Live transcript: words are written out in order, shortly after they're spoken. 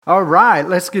All right,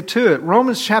 let's get to it.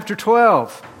 Romans chapter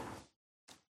 12.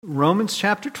 Romans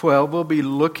chapter 12, we'll be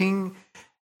looking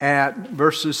at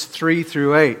verses 3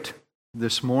 through 8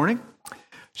 this morning.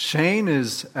 Shane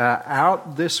is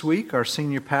out this week, our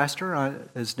senior pastor.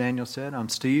 As Daniel said, I'm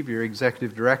Steve, your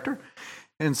executive director.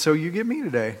 And so you get me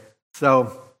today.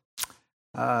 So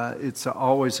it's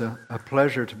always a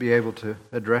pleasure to be able to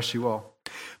address you all.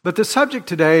 But the subject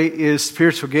today is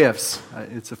spiritual gifts.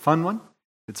 It's a fun one.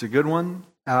 It's a good one.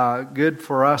 Good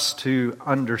for us to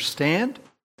understand.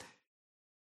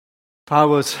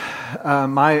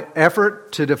 My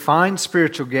effort to define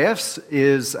spiritual gifts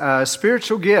is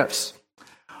spiritual gifts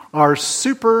are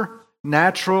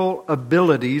supernatural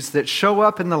abilities that show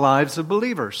up in the lives of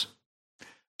believers.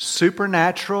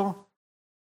 Supernatural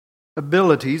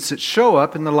abilities that show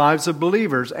up in the lives of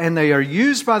believers, and they are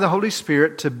used by the Holy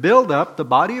Spirit to build up the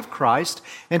body of Christ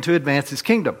and to advance His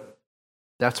kingdom.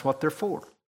 That's what they're for.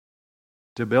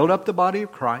 To build up the body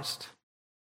of Christ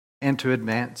and to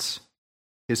advance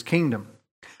His kingdom.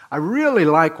 I really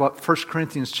like what 1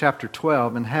 Corinthians chapter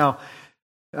 12 and how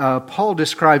Paul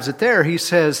describes it there. He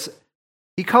says,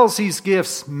 he calls these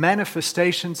gifts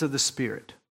manifestations of the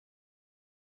Spirit.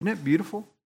 Isn't it beautiful?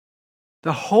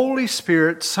 The Holy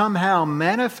Spirit somehow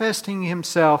manifesting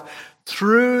Himself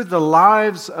through the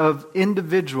lives of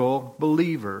individual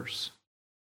believers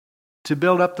to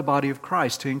build up the body of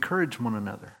Christ, to encourage one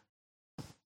another.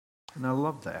 And I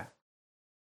love that.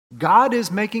 God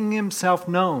is making Himself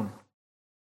known,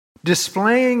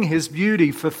 displaying His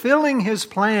beauty, fulfilling His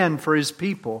plan for His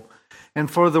people and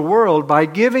for the world by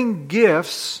giving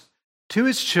gifts to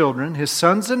His children, His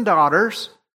sons and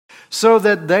daughters, so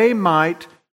that they might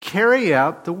carry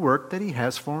out the work that He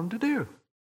has for them to do.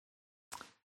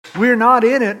 We're not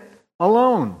in it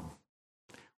alone.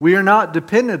 We are not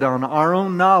dependent on our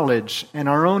own knowledge and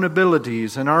our own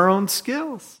abilities and our own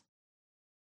skills.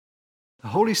 The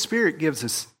Holy Spirit gives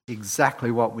us exactly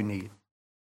what we need.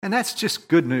 And that's just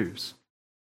good news.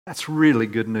 That's really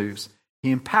good news.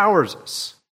 He empowers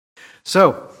us.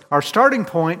 So, our starting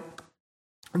point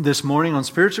this morning on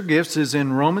spiritual gifts is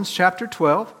in Romans chapter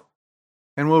 12.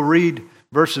 And we'll read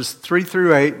verses 3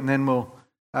 through 8, and then we'll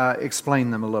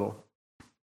explain them a little.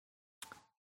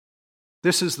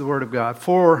 This is the Word of God.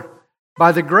 For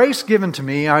by the grace given to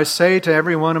me, I say to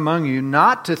everyone among you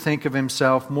not to think of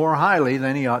himself more highly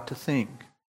than he ought to think,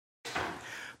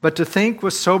 but to think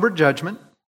with sober judgment,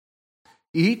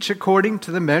 each according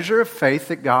to the measure of faith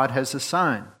that God has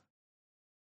assigned.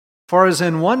 For as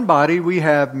in one body we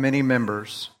have many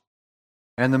members,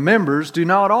 and the members do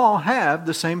not all have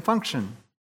the same function.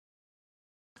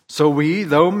 So we,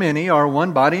 though many, are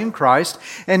one body in Christ,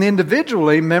 and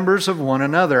individually members of one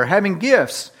another, having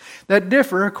gifts that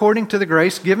differ according to the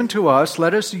grace given to us,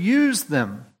 let us use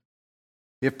them.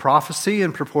 If prophecy,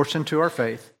 in proportion to our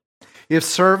faith. If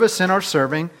service, in our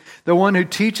serving. The one who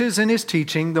teaches in his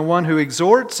teaching. The one who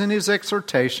exhorts in his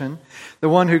exhortation. The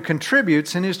one who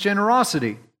contributes in his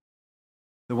generosity.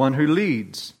 The one who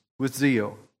leads with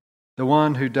zeal. The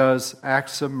one who does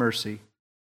acts of mercy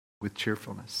with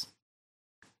cheerfulness.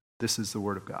 This is the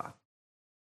Word of God.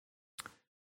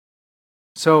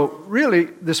 So really,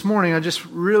 this morning, I just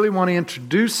really want to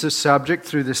introduce this subject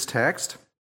through this text,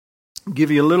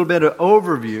 give you a little bit of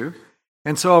overview,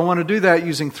 and so I want to do that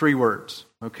using 3 words,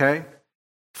 okay?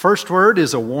 First word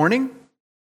is a warning.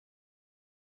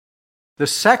 The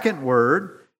second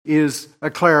word is a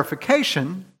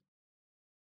clarification,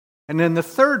 and then the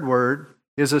third word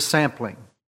is a sampling.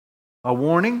 A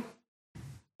warning,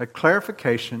 a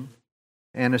clarification,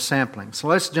 and a sampling. So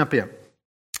let's jump in.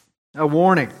 A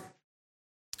warning.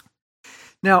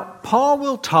 Now, Paul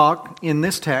will talk in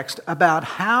this text about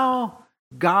how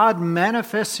God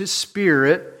manifests His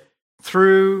Spirit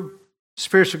through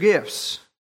spiritual gifts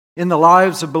in the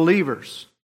lives of believers.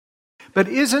 But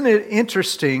isn't it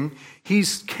interesting,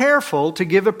 he's careful to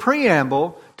give a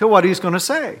preamble to what he's going to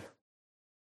say.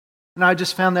 And I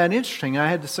just found that interesting. I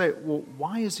had to say, well,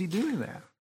 why is he doing that?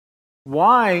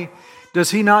 Why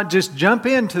does he not just jump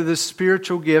into this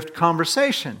spiritual gift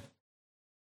conversation?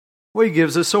 Well, he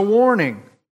gives us a warning.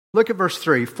 Look at verse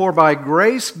 3. For by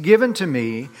grace given to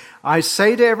me, I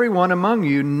say to everyone among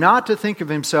you not to think of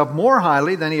himself more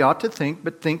highly than he ought to think,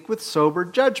 but think with sober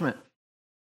judgment.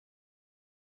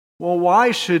 Well,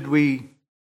 why should we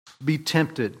be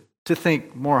tempted to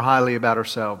think more highly about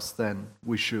ourselves than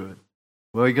we should?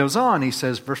 Well, he goes on. He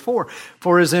says, verse 4,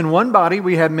 For as in one body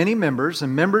we have many members,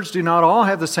 and members do not all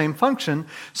have the same function,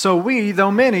 so we,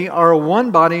 though many, are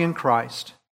one body in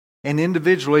Christ, and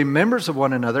individually members of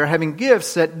one another, having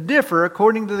gifts that differ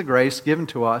according to the grace given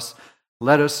to us,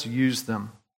 let us use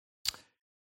them.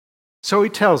 So he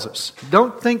tells us,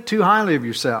 don't think too highly of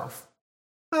yourself.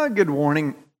 A good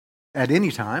warning at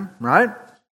any time, right?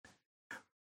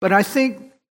 But I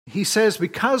think he says,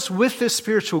 because with this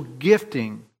spiritual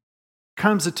gifting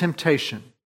comes a temptation.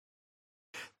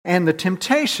 And the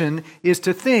temptation is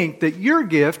to think that your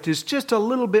gift is just a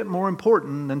little bit more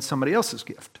important than somebody else's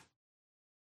gift.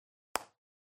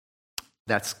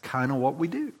 That's kind of what we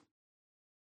do.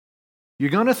 You're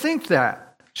going to think that.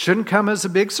 Shouldn't come as a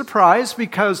big surprise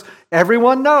because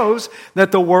everyone knows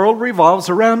that the world revolves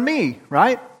around me,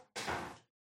 right?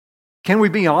 Can we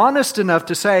be honest enough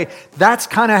to say that's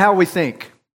kind of how we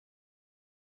think?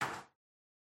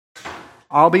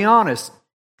 I'll be honest.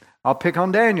 I'll pick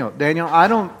on Daniel. Daniel, I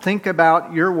don't think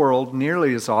about your world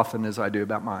nearly as often as I do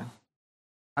about mine.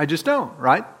 I just don't,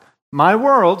 right? My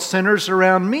world centers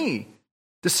around me,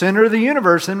 the center of the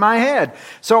universe in my head.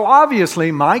 So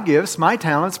obviously my gifts, my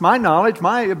talents, my knowledge,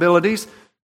 my abilities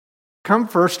come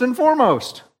first and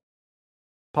foremost.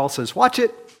 Paul says, watch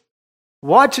it.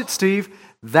 Watch it, Steve.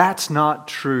 That's not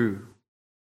true.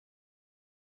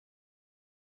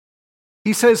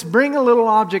 He says, bring a little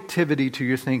objectivity to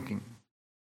your thinking.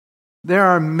 There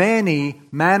are many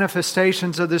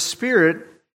manifestations of the Spirit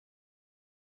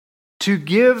to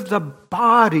give the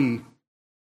body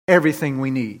everything we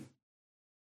need.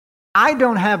 I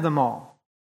don't have them all.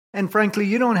 And frankly,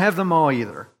 you don't have them all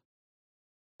either.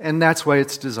 And that's why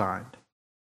it's designed.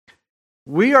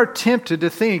 We are tempted to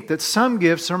think that some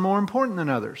gifts are more important than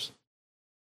others.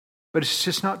 But it's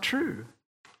just not true.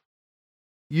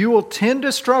 You will tend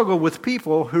to struggle with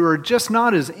people who are just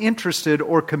not as interested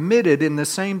or committed in the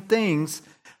same things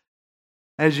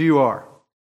as you are.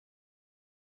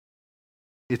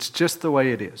 It's just the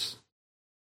way it is.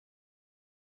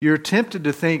 You're tempted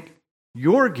to think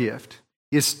your gift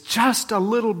is just a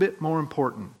little bit more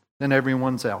important than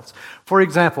everyone else. For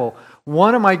example,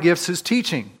 one of my gifts is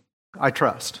teaching, I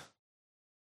trust.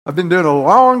 I've been doing it a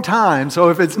long time, so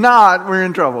if it's not, we're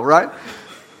in trouble, right?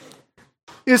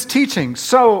 Is teaching.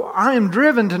 So I am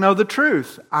driven to know the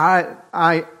truth.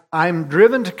 I'm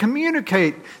driven to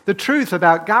communicate the truth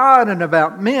about God and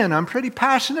about men. I'm pretty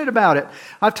passionate about it.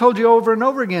 I've told you over and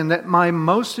over again that my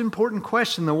most important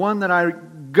question, the one that I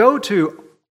go to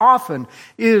often,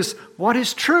 is what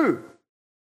is true?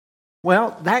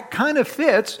 Well, that kind of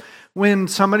fits when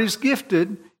somebody's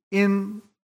gifted in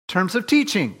terms of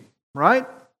teaching, right?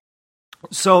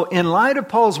 So in light of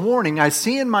Paul's warning, I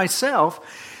see in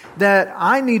myself that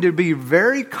I need to be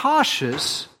very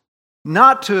cautious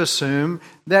not to assume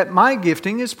that my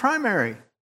gifting is primary.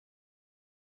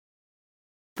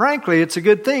 Frankly, it's a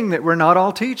good thing that we're not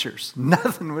all teachers.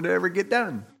 Nothing would ever get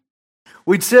done.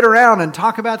 We'd sit around and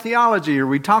talk about theology, or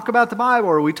we'd talk about the Bible,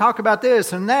 or we'd talk about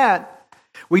this and that.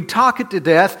 We'd talk it to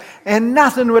death, and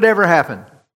nothing would ever happen.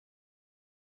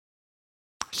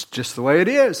 It's just the way it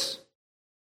is.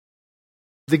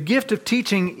 The gift of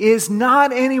teaching is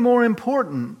not any more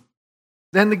important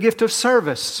than the gift of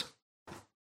service,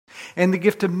 and the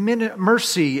gift of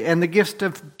mercy, and the gift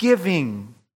of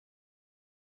giving.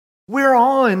 We're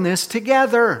all in this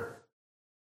together.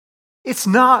 It's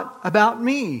not about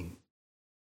me.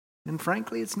 And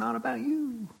frankly, it's not about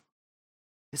you.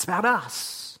 It's about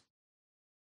us.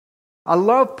 I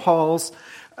love Paul's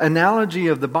analogy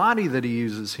of the body that he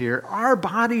uses here. Our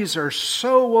bodies are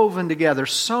so woven together,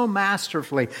 so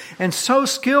masterfully, and so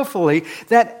skillfully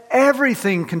that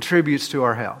everything contributes to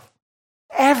our health.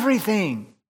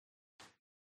 Everything.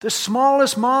 The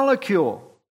smallest molecule.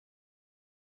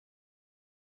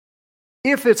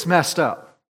 If it's messed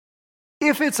up,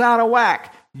 if it's out of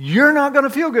whack, you're not going to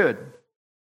feel good.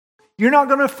 You're not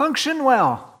going to function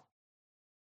well.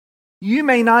 You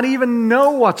may not even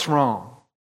know what's wrong,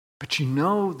 but you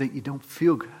know that you don't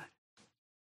feel good.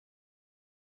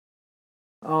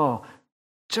 Oh,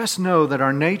 just know that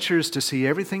our nature is to see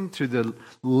everything through the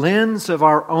lens of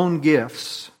our own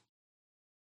gifts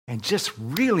and just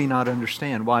really not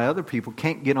understand why other people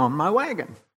can't get on my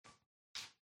wagon.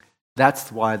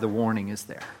 That's why the warning is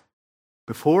there.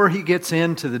 Before he gets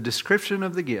into the description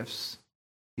of the gifts,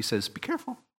 he says, be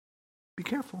careful. Be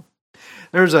careful.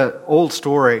 There's an old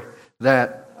story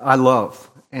that I love,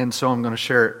 and so I'm going to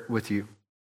share it with you.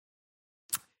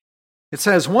 It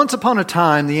says, once upon a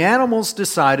time, the animals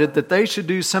decided that they should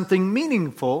do something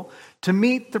meaningful to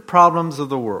meet the problems of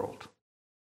the world.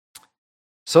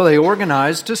 So they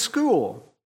organized a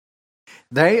school.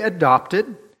 They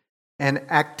adopted an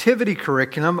activity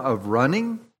curriculum of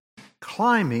running,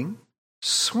 climbing,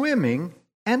 swimming,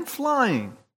 and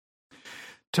flying.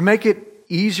 To make it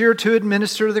easier to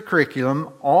administer the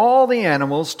curriculum, all the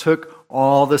animals took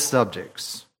all the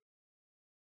subjects.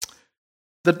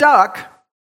 The duck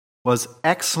was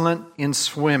excellent in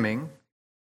swimming.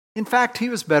 In fact, he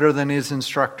was better than his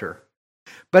instructor.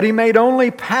 But he made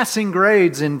only passing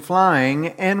grades in flying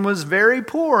and was very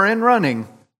poor in running.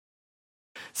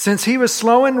 Since he was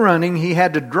slow in running, he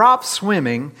had to drop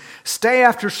swimming, stay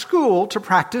after school to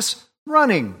practice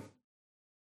running.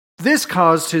 This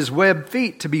caused his webbed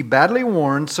feet to be badly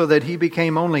worn so that he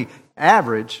became only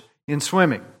average in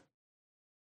swimming.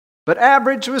 But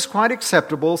average was quite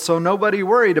acceptable, so nobody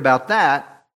worried about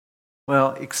that.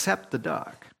 Well, except the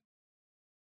duck.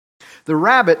 The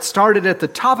rabbit started at the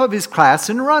top of his class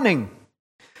in running,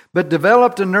 but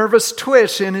developed a nervous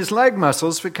twitch in his leg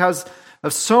muscles because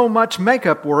of so much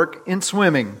makeup work in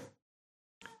swimming.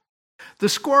 The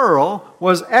squirrel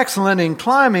was excellent in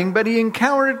climbing, but he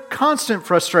encountered constant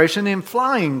frustration in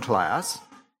flying class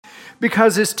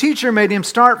because his teacher made him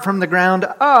start from the ground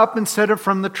up instead of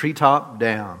from the treetop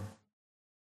down.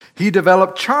 He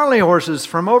developed Charlie horses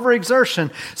from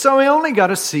overexertion, so he only got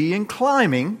a C in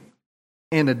climbing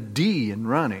and a D in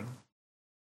running.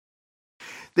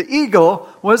 The eagle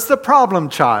was the problem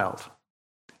child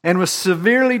and was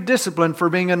severely disciplined for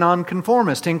being a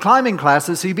nonconformist. In climbing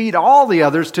classes, he beat all the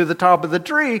others to the top of the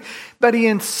tree, but he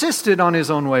insisted on his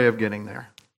own way of getting there.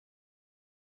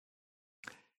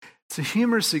 It's a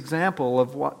humorous example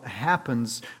of what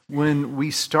happens when we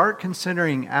start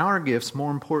considering our gifts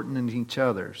more important than each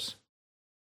other's.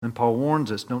 And Paul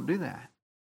warns us, don't do that.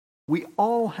 We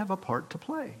all have a part to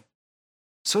play.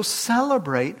 So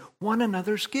celebrate one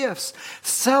another's gifts.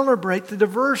 Celebrate the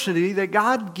diversity that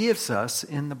God gives us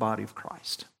in the body of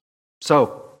Christ.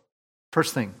 So,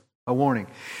 first thing, a warning.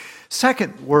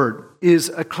 Second word is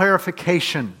a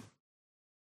clarification.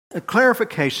 A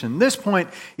clarification. This point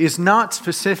is not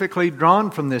specifically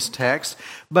drawn from this text,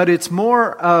 but it's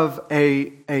more of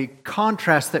a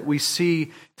contrast that we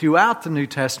see throughout the New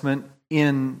Testament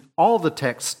in all the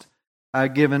texts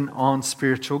given on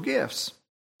spiritual gifts.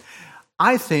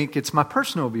 I think, it's my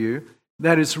personal view,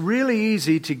 that it's really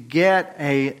easy to get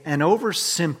an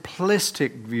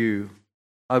oversimplistic view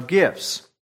of gifts.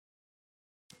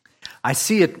 I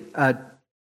see a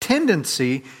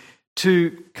tendency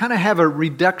to kind of have a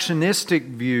reductionistic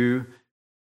view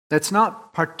that's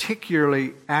not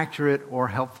particularly accurate or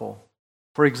helpful.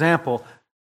 For example,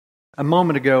 a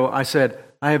moment ago I said,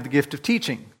 I have the gift of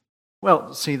teaching.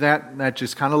 Well, see, that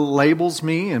just kind of labels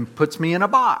me and puts me in a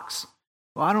box.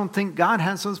 Well, I don't think God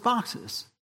has those boxes.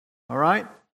 All right?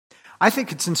 I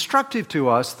think it's instructive to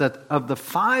us that of the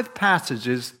 5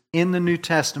 passages in the New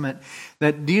Testament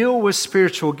that deal with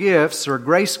spiritual gifts or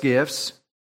grace gifts,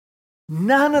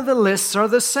 none of the lists are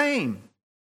the same.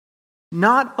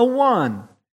 Not a one.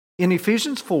 In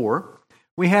Ephesians 4,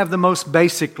 we have the most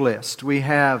basic list. We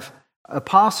have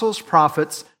apostles,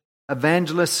 prophets,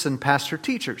 evangelists, and pastor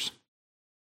teachers.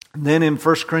 And then in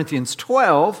 1 Corinthians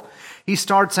 12, he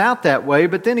starts out that way,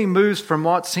 but then he moves from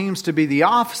what seems to be the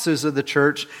offices of the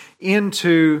church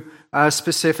into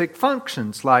specific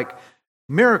functions like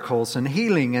miracles and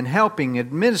healing and helping,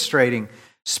 administrating,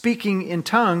 speaking in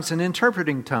tongues and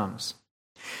interpreting tongues.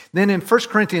 Then in 1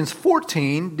 Corinthians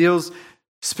 14 deals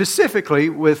specifically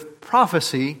with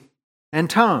prophecy and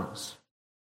tongues.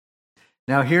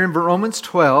 Now here in Romans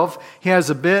 12, he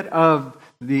has a bit of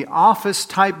the office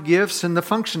type gifts and the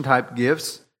function type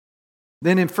gifts.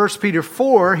 Then in 1 Peter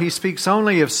 4, he speaks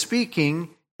only of speaking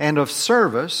and of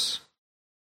service.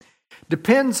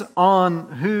 Depends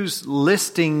on who's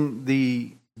listing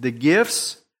the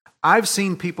gifts. I've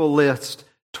seen people list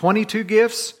 22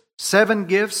 gifts, 7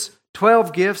 gifts,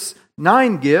 12 gifts,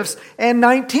 9 gifts, and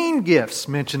 19 gifts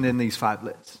mentioned in these 5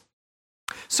 lists.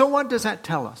 So what does that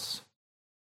tell us?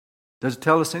 Does it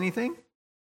tell us anything?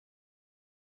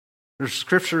 Are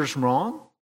scriptures wrong?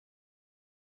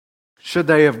 Should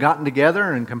they have gotten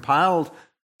together and compiled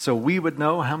so we would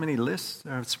know how many lists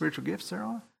of spiritual gifts there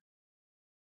are?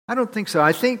 I don't think so.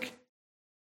 I think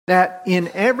that in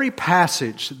every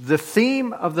passage, the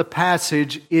theme of the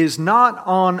passage is not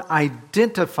on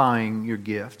identifying your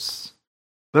gifts,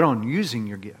 but on using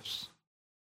your gifts.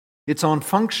 It's on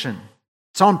function.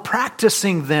 It's on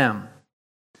practicing them.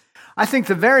 I think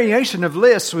the variation of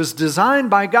lists was designed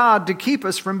by God to keep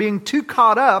us from being too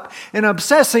caught up in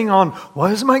obsessing on,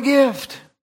 what is my gift?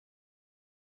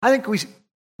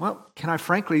 Can I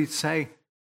frankly say,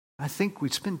 I think we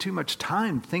spend too much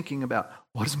time thinking about,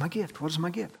 what is my gift? What is my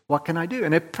gift? What can I do?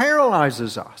 And it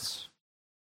paralyzes us.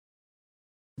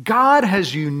 God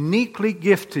has uniquely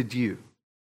gifted you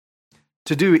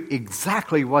to do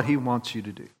exactly what He wants you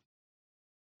to do.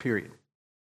 Period.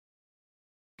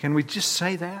 Can we just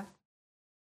say that?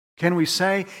 Can we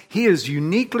say He has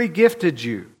uniquely gifted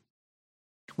you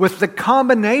with the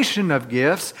combination of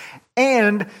gifts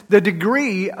and the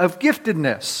degree of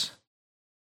giftedness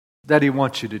that He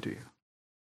wants you to do.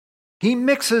 He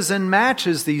mixes and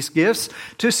matches these gifts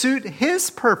to suit His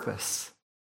purpose.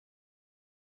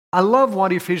 I love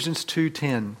what Ephesians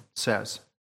 2:10 says.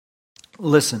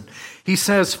 Listen, he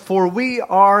says, "For we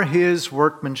are His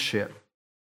workmanship,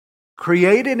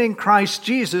 created in Christ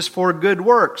Jesus for good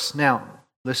works." Now,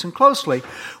 listen closely.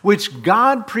 "Which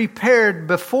God prepared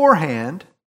beforehand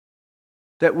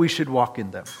that we should walk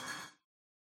in them."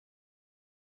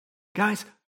 Guys,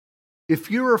 if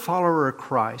you're a follower of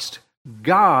Christ,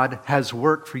 God has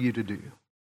work for you to do.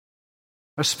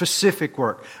 A specific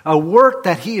work. A work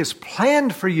that He has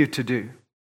planned for you to do.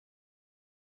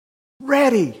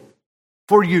 Ready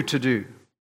for you to do.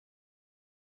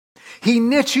 He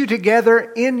knit you together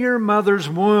in your mother's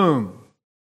womb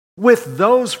with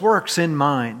those works in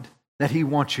mind that He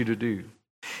wants you to do.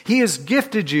 He has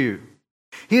gifted you.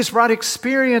 He has brought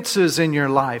experiences in your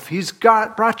life. He's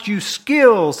brought you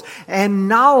skills and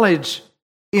knowledge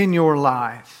in your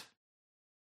life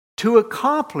to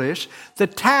accomplish the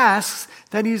tasks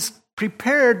that He's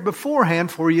prepared beforehand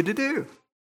for you to do.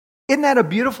 Isn't that a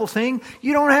beautiful thing?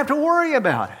 You don't have to worry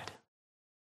about it.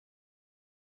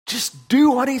 Just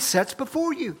do what He sets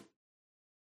before you.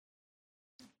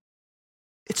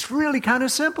 It's really kind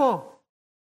of simple.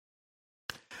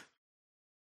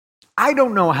 I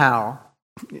don't know how.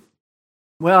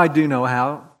 Well, I do know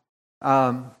how.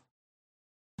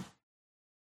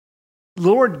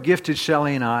 Lord gifted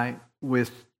Shelley and I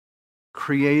with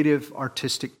creative,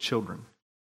 artistic children.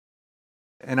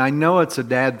 And I know it's a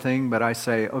dad thing, but I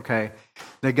say, okay,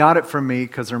 they got it from me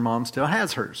because their mom still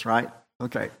has hers, right?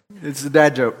 Okay, it's a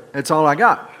dad joke. It's all I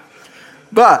got.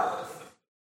 But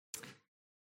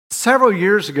several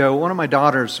years ago, one of my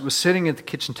daughters was sitting at the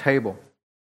kitchen table,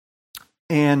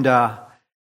 and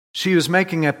she was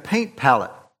making a paint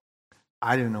palette.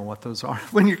 I didn't know what those are.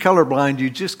 When you're colorblind, you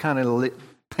just kind of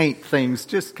paint things,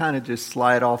 just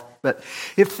slide off. But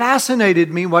it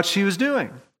fascinated me what she was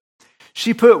doing.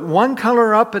 She put one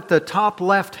color up at the top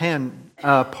left-hand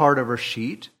part of her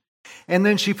sheet, and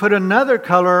then she put another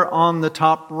color on the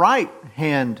top right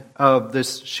hand of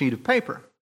this sheet of paper.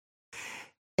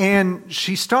 And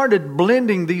she started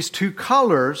blending these two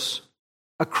colors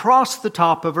across the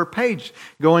top of her page,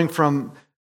 going from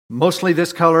mostly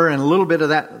this color and a little bit of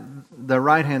that, the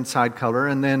right-hand side color,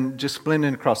 and then just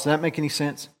blending across. Does that make any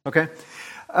sense? Okay.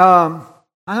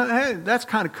 Hey, that's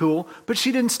kind of cool. But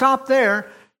she didn't stop there.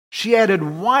 She added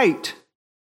white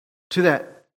to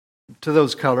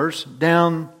those colors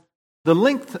down the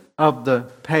length of the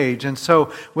page. And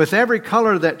so with every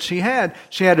color that she added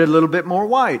a little bit more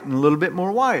white and a little bit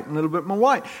more white and a little bit more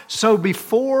white. So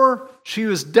before she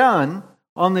was done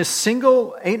on this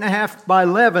single 8.5 by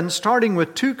 11, starting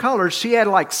with 2 colors, she had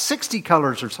like 60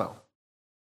 colors or so.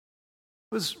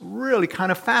 It was really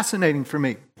kind of fascinating for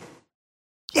me.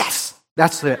 Yes,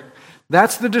 that's it.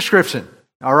 That's the description.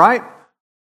 All right?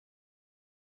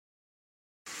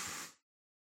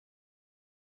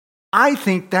 I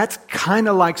think that's kind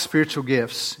of like spiritual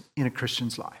gifts in a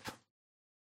Christian's life.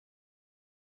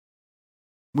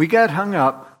 We got hung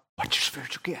up, what's your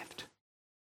spiritual gift?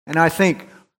 And I think,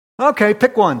 okay,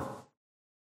 pick one.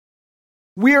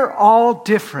 We're all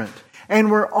different, and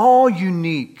we're all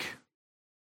unique.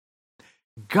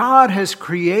 God has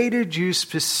created you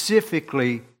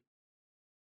specifically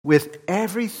with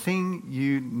everything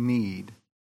you need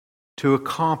to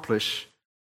accomplish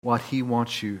what He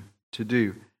wants you to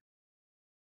do.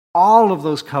 All of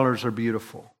those colors are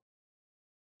beautiful,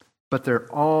 but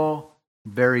they're all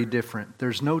very different.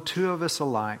 There's no two of us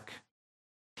alike.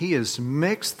 He has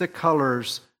mixed the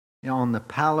colors on the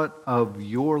palette of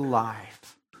your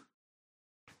life,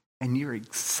 and you're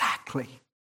exactly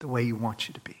the way He wants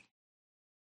you to be.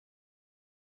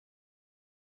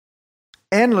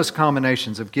 Endless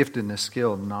combinations of giftedness,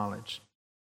 skill, and knowledge.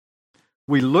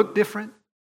 We look different.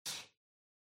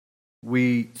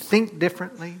 We think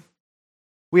differently.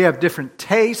 We have different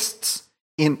tastes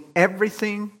in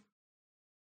everything.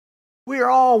 We are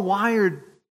all wired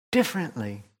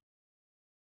differently.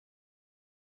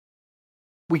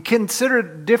 We consider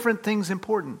different things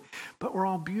important, but we're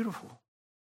all beautiful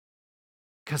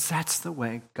because that's the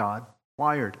way God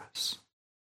wired us.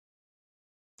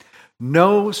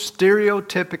 No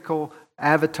stereotypical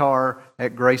avatar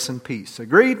at Grace and Peace.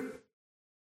 Agreed?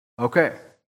 Okay.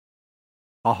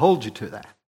 I'll hold you to that.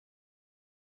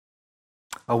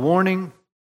 A warning,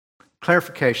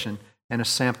 clarification, and a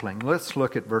sampling. Let's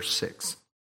look at verse 6.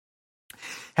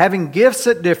 Having gifts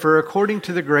that differ according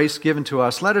to the grace given to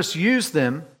us, let us use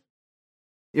them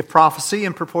If prophecy,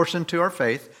 in proportion to our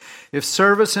faith. If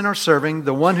service, in our serving.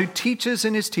 The one who teaches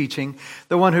in his teaching.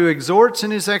 The one who exhorts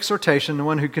in his exhortation. The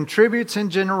one who contributes in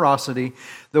generosity.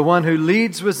 The one who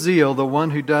leads with zeal. The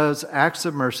one who does acts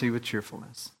of mercy with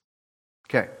cheerfulness.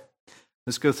 Okay,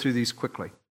 let's go through these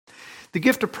quickly. The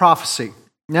gift of prophecy.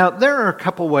 Now, there are a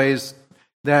couple ways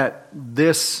that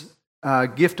this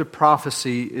gift of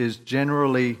prophecy is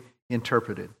generally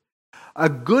interpreted. A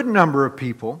good number of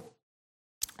people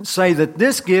say that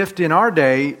this gift in our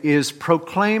day is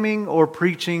proclaiming or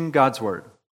preaching God's Word.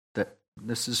 That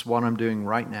this is what I'm doing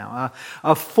right now.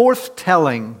 A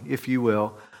forthtelling, if you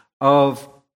will, of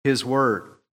His Word.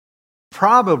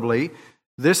 Probably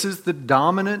this is the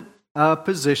dominant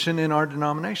position in our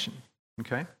denomination.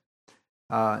 Okay?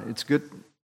 It's good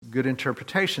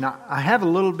interpretation. I have a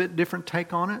little bit different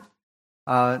take on it.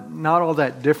 Not all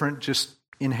that different, just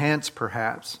enhanced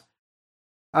perhaps.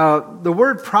 The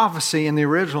word prophecy in the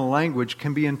original language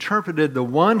can be interpreted the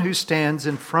one who stands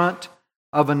in front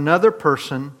of another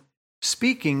person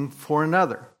speaking for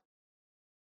another.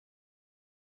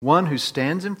 One who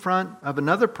stands in front of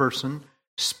another person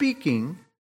speaking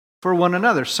for one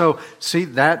another. So, see,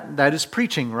 that is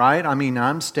preaching, right? I mean,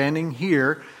 I'm standing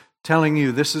here telling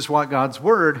you this is what God's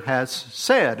Word has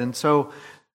said. And so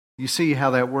you see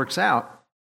how that works out.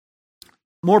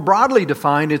 More broadly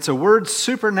defined, it's a word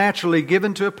supernaturally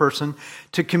given to a person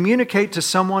to communicate to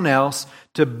someone else,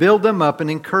 to build them up and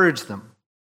encourage them.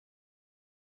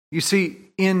 You see,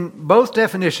 in both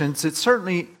definitions, it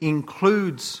certainly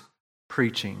includes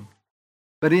preaching.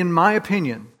 But in my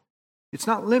opinion, it's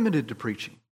not limited to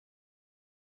preaching.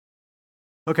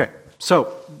 Okay,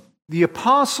 so the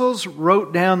apostles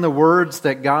wrote down the words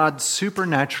that God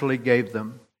supernaturally gave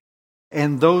them,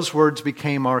 and those words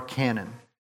became our canon.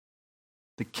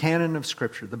 The canon of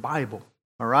Scripture, the Bible,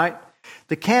 all right?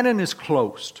 The canon is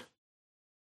closed.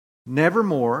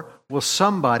 Nevermore will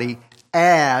somebody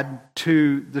add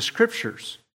to the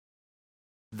Scriptures.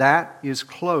 That is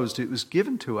closed. It was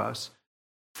given to us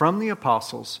from the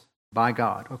apostles by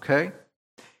God, okay?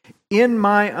 In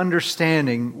my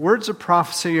understanding, words of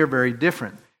prophecy are very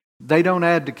different. They don't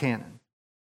add to canon.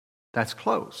 That's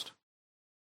closed.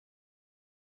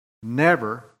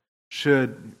 Never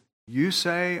should you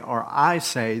say or I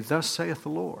say, thus saith the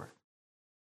Lord.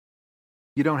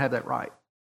 You don't have that right.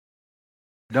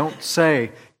 Don't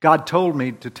say, God told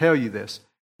me to tell you this.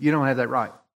 You don't have that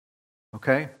right.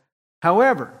 Okay?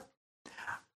 However,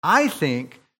 I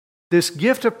think this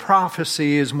gift of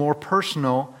prophecy is more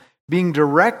personal, being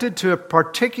directed to a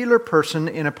particular person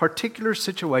in a particular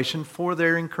situation for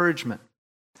their encouragement.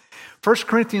 1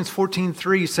 Corinthians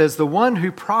 14:3 says, the one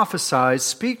who prophesies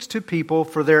speaks to people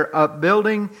for their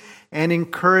upbuilding and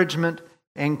encouragement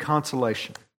and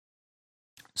consolation.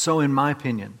 So in my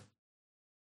opinion,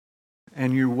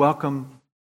 and you're welcome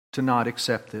to not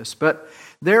accept this, but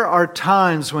there are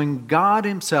times when God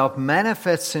Himself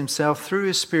manifests Himself through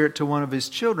His Spirit to one of His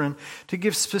children to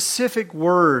give specific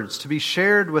words to be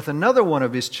shared with another one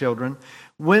of His children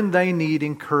when they need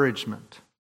encouragement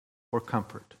or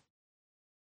comfort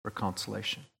or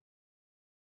consolation.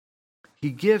 He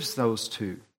gives those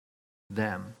to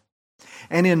them.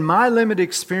 And in my limited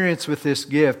experience with this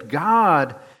gift,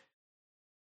 God's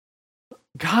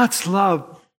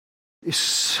love is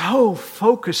so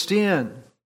focused in,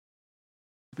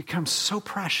 it becomes so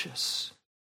precious.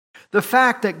 The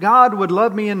fact that God would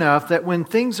love me enough that when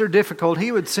things are difficult,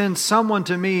 He would send someone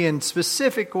to me in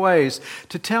specific ways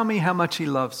to tell me how much He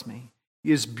loves me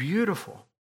is beautiful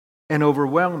and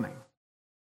overwhelming.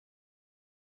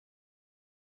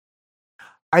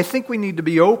 I think we need to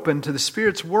be open to the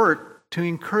Spirit's work to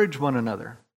encourage one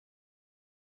another.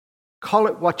 Call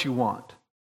it what you want.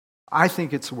 I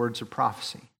think it's words of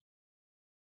prophecy.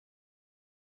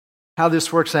 How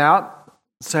this works out,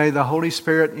 say the Holy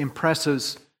Spirit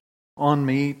impresses on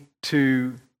me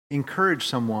to encourage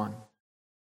someone.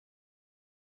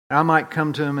 I might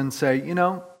come to him and say,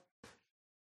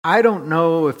 I don't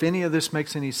know if any of this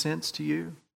makes any sense to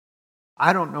you.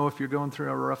 I don't know if you're going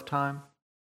through a rough time.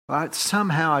 But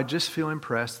somehow I just feel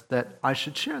impressed that I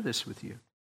should share this with you.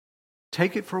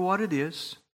 Take it for what it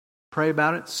is. Pray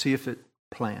about it. See if it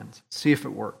plans. See if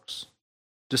it works.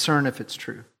 Discern if it's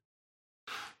true.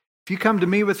 If you come to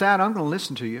me with that, I'm going to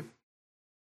listen to you.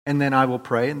 And then I will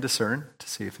pray and discern to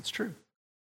see if it's true.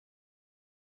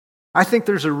 I think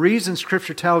there's a reason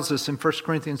Scripture tells us in 1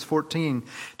 Corinthians 14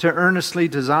 to earnestly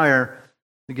desire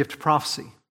the gift of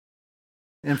prophecy.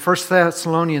 In 1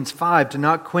 Thessalonians 5, do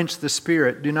not quench the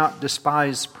Spirit, do not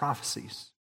despise prophecies.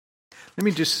 Let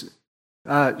me just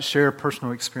share a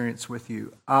personal experience with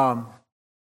you.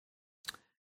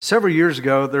 Several years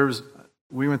ago,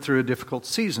 we went through a difficult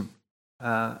season.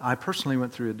 I personally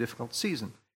went through a difficult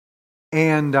season.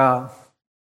 And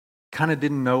kind of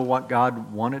didn't know what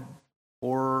God wanted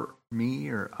for me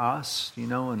or us,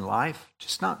 in life.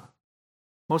 Just not.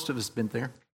 Most of us have been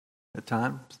there at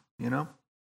times,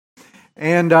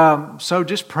 And so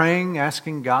just praying,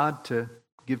 asking God to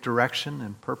give direction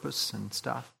and purpose and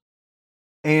stuff.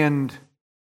 And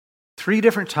 3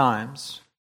 different times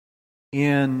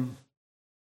in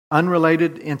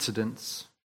unrelated incidents,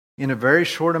 in a very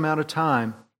short amount of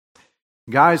time,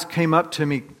 guys came up to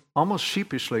me almost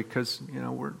sheepishly because,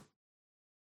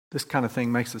 this kind of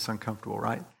thing makes us uncomfortable,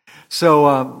 right?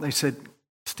 So they said,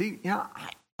 Steve,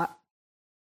 I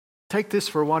take this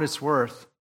for what it's worth,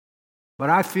 but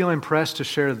I feel impressed to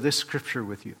share this scripture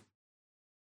with you.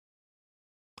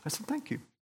 I said, thank you.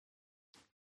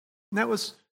 And that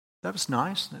was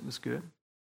nice. That was good.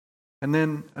 And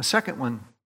then a second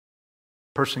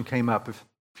person came up a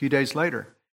few days later.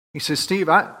 He says, Steve,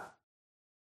 I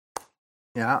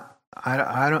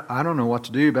don't know what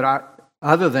to do, but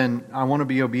other than I want to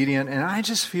be obedient, and I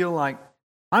just feel like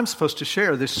I'm supposed to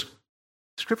share this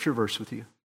scripture verse with you.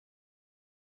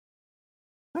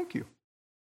 Thank you.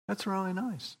 That's really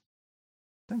nice.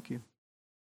 Thank you.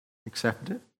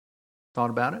 Accepted it. Thought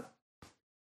about it.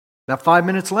 About 5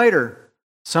 minutes later,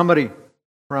 somebody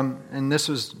and this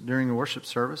was during the worship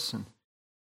service, and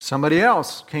somebody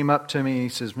else came up to me and he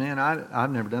says, man, I've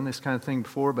never done this kind of thing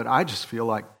before, but I just feel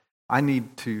like I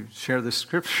need to share this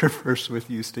scripture verse with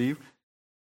you, Steve.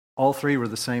 All 3 were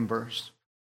the same verse.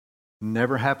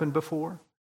 Never happened before,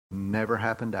 never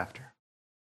happened after.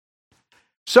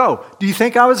 So, do you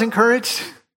think I was encouraged?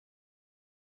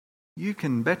 You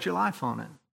can bet your life on it.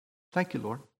 Thank you,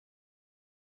 Lord.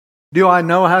 Do I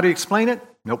know how to explain it?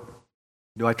 Nope.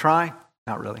 Do I try?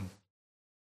 Not really.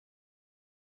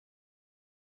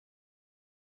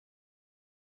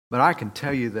 But I can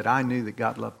tell you that I knew that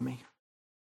God loved me.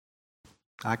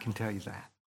 I can tell you that.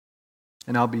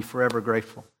 And I'll be forever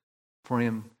grateful for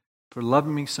Him for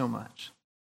loving me so much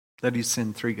that He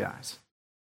sent 3 guys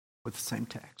with the same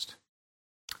text.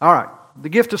 All right, the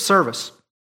gift of service.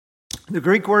 The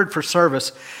Greek word for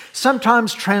service,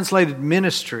 sometimes translated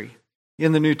ministry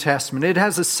in the New Testament. It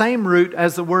has the same root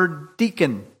as the word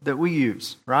deacon that we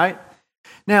use, right?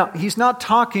 Now, he's not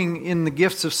talking in the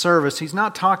gifts of service. He's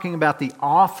not talking about the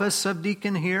office of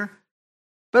deacon here,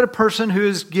 but a person who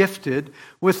is gifted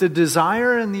with the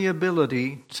desire and the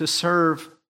ability to serve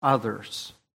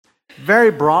others.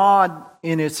 Very broad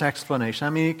in its explanation. I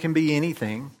mean, it can be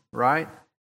anything, right?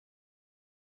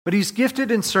 But he's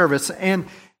gifted in service, and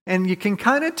you can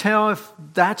kind of tell if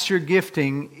that's your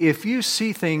gifting if you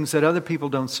see things that other people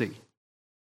don't see.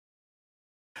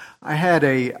 I had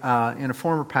in a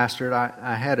former pastorate,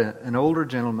 I had an older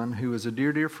gentleman who was a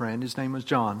dear friend. His name was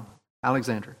John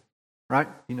Alexander, right?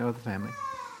 You know the family.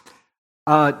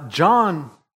 John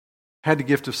had the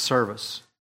gift of service,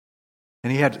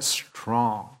 and he had it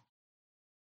strong.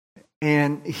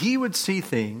 And he would see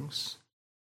things.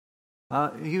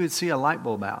 He would see a light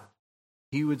bulb out.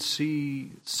 He would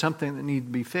see something that needed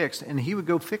to be fixed, and he would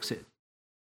go fix it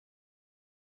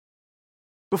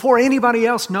before anybody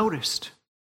else noticed.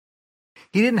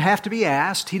 He didn't have to be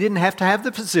asked. He didn't have to have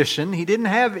the position. He didn't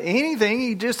have anything.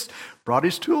 He just brought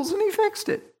his tools and he fixed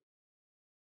it.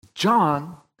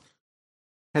 John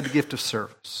had the gift of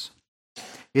service.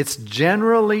 It's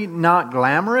generally not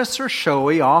glamorous or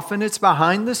showy. Often it's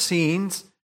behind the scenes,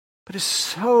 but it's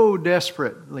so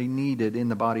desperately needed in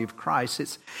the body of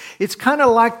Christ. It's kind of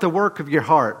like the work of your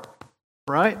heart,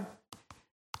 right?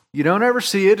 You don't ever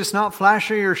see it. It's not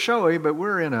flashy or showy, but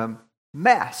we're in a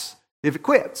mess if it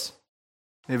quits,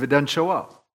 if it doesn't show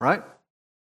up, right?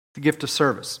 The gift of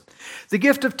service. The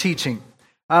gift of teaching,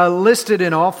 listed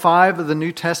in all 5 of the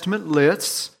New Testament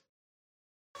lists.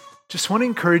 Just want to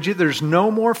encourage you, there's no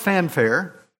more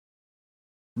fanfare,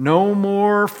 no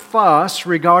more fuss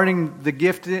regarding the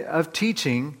gift of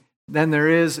teaching than there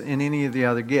is in any of the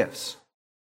other gifts.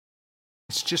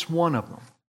 It's just one of them.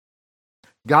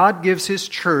 God gives His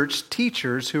church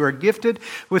teachers who are gifted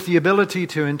with the ability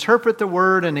to interpret the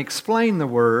Word and explain the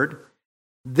Word.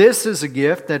 This is a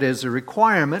gift that is a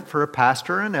requirement for a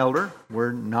pastor and elder.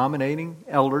 We're nominating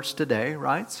elders today,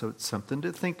 right? So it's something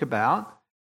to think about.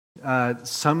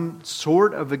 Some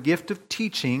sort of a gift of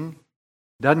teaching.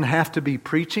 Doesn't have to be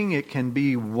preaching. It can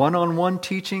be one-on-one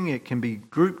teaching. It can be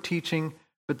group teaching.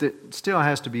 But it still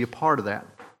has to be a part of that.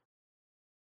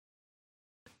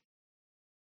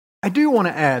 I do want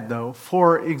to add, though,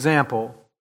 for example,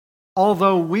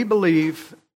 although we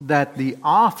believe that the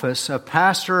office of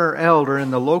pastor or elder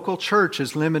in the local church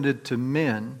is limited to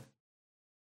men,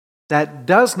 that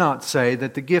does not say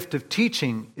that the gift of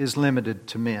teaching is limited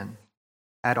to men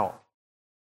at all.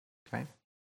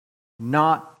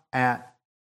 Not at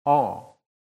all.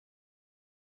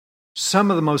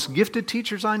 Some of the most gifted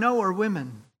teachers I know are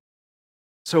women.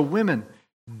 So women,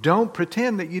 don't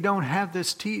pretend that you don't have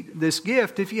this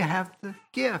gift if you have the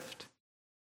gift.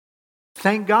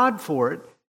 Thank God for it.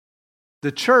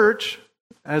 The church,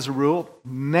 as a rule,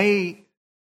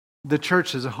 the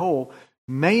church as a whole,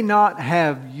 may not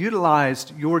have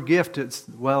utilized your gift as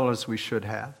well as we should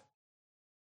have.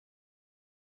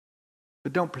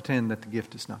 But don't pretend that the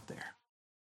gift is not there.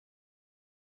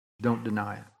 Don't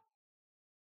deny it.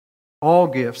 All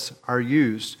gifts are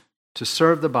used to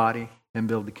serve the body and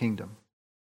build the kingdom.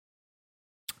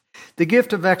 The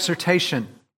gift of exhortation.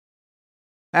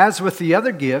 As with the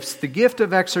other gifts, the gift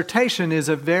of exhortation is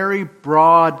a very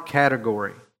broad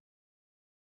category.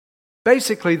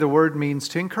 Basically, the word means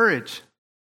to encourage.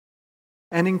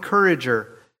 An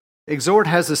encourager. Exhort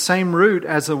has the same root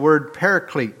as the word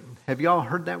paraclete. Have you all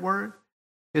heard that word?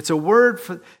 It's a word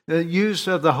used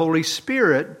of the Holy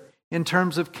Spirit in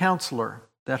terms of counselor.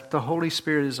 That the Holy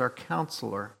Spirit is our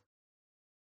counselor.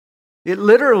 It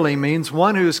literally means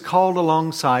one who is called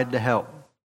alongside to help.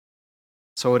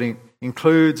 So it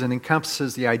includes and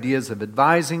encompasses the ideas of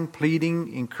advising,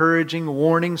 pleading, encouraging,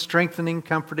 warning, strengthening,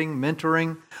 comforting,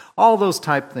 mentoring, all those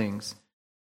type things.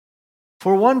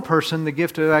 For one person, the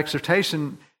gift of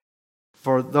exhortation,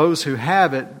 for those who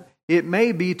have it, it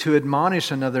may be to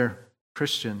admonish another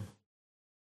Christian.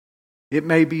 It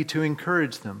may be to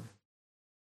encourage them.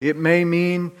 It may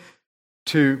mean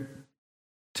to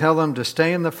tell them to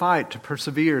stay in the fight, to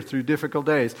persevere through difficult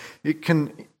days. It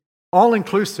can, all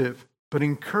inclusive, but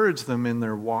encourage them in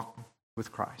their walk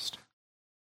with Christ.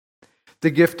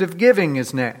 The gift of giving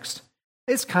is next.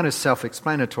 It's kind of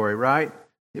self-explanatory, right?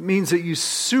 It means that you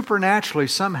supernaturally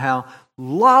somehow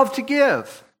love to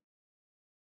give.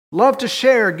 Love to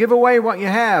share, give away what you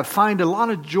have, find a lot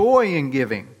of joy in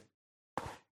giving.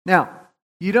 Now,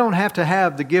 you don't have to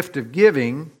have the gift of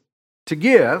giving to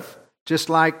give, just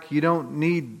like you don't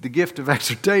need the gift of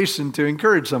exhortation to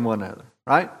encourage someone another,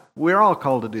 right? We're all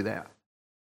called to do that.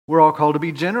 We're all called to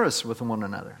be generous with one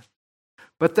another.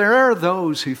 But there are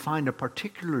those who find a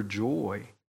particular joy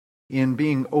in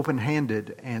being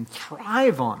open-handed and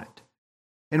thrive on it.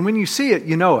 And when you see it,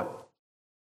 you know it.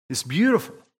 It's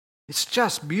beautiful. It's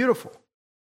just beautiful.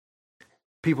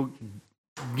 People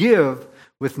give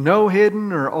with no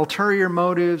hidden or ulterior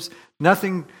motives,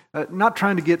 nothing, not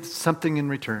trying to get something in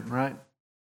return, right?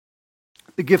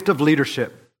 The gift of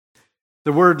leadership.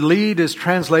 The word lead is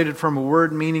translated from a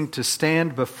word meaning to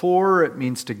stand before. It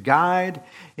means to guide.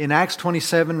 In Acts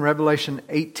 27, Revelation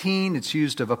 18, it's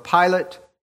used of a pilot,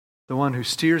 the one who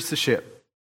steers the ship.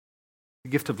 The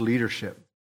gift of leadership.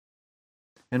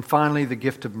 And finally, the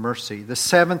gift of mercy. The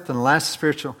seventh and last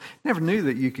spiritual. Never knew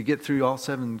that you could get through all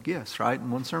seven gifts, right, in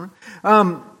one sermon.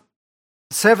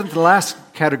 Seventh and last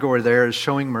category there is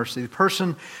showing mercy. The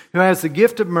person who has the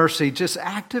gift of mercy just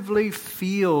actively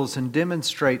feels and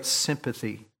demonstrates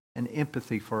sympathy and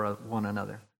empathy for one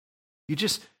another. You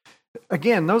just,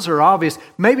 again, those are obvious.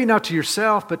 Maybe not to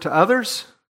yourself, but to others.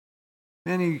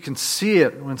 And you can see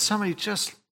it when somebody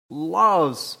just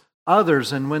loves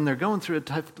others, and when they're going through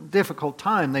a difficult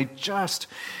time, they just,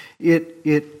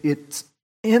 it's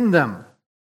in them.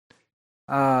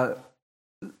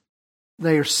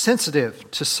 They are sensitive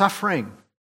to suffering,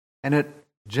 and it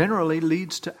generally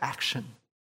leads to action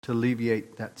to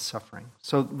alleviate that suffering.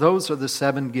 So those are the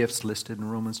 7 gifts listed in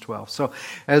Romans 12. So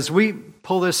as we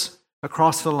pull this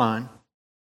across the line,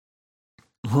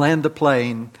 land the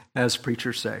plane, as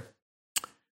preachers say,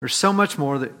 there's so much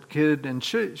more that could and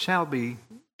shall be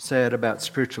said about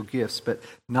spiritual gifts, but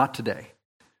not today.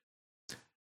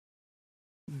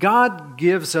 God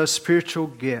gives us spiritual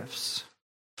gifts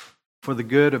for the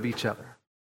good of each other.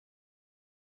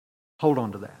 Hold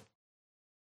on to that.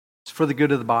 It's for the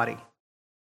good of the body.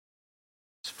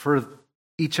 It's for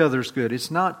each other's good. It's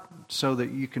not so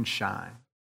that you can shine.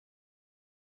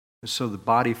 It's so the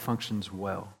body functions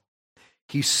well.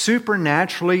 He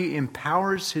supernaturally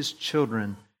empowers His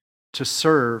children to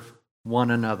serve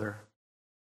one another.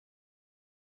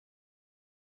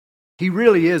 He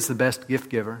really is the best gift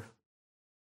giver.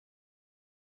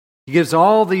 He gives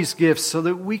all these gifts so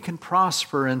that we can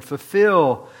prosper and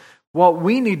fulfill what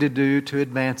we need to do to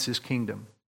advance His kingdom.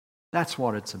 That's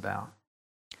what it's about.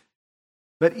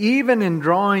 But even in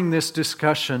drawing this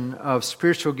discussion of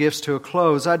spiritual gifts to a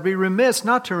close, I'd be remiss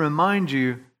not to remind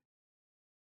you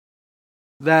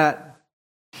that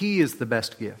He is the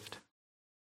best gift.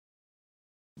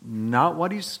 Not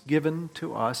what He's given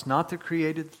to us, not the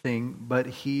created thing, but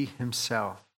He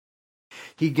Himself.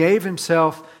 He gave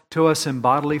Himself to us in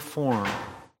bodily form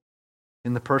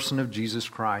in the person of Jesus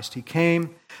Christ. He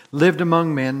came, lived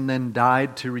among men, and then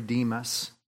died to redeem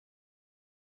us.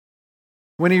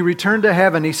 When He returned to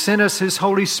heaven, He sent us His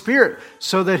Holy Spirit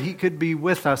so that He could be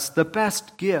with us. The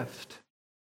best gift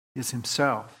is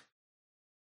Himself.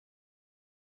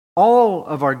 All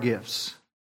of our gifts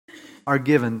are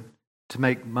given to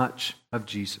make much of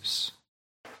Jesus.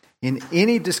 In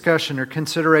any discussion or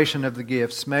consideration of the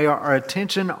gifts, may our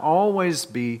attention always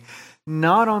be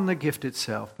not on the gift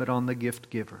itself, but on the gift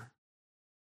giver,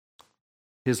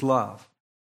 His love,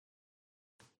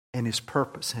 and His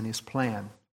purpose and His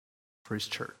plan for His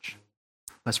church.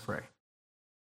 Let's pray.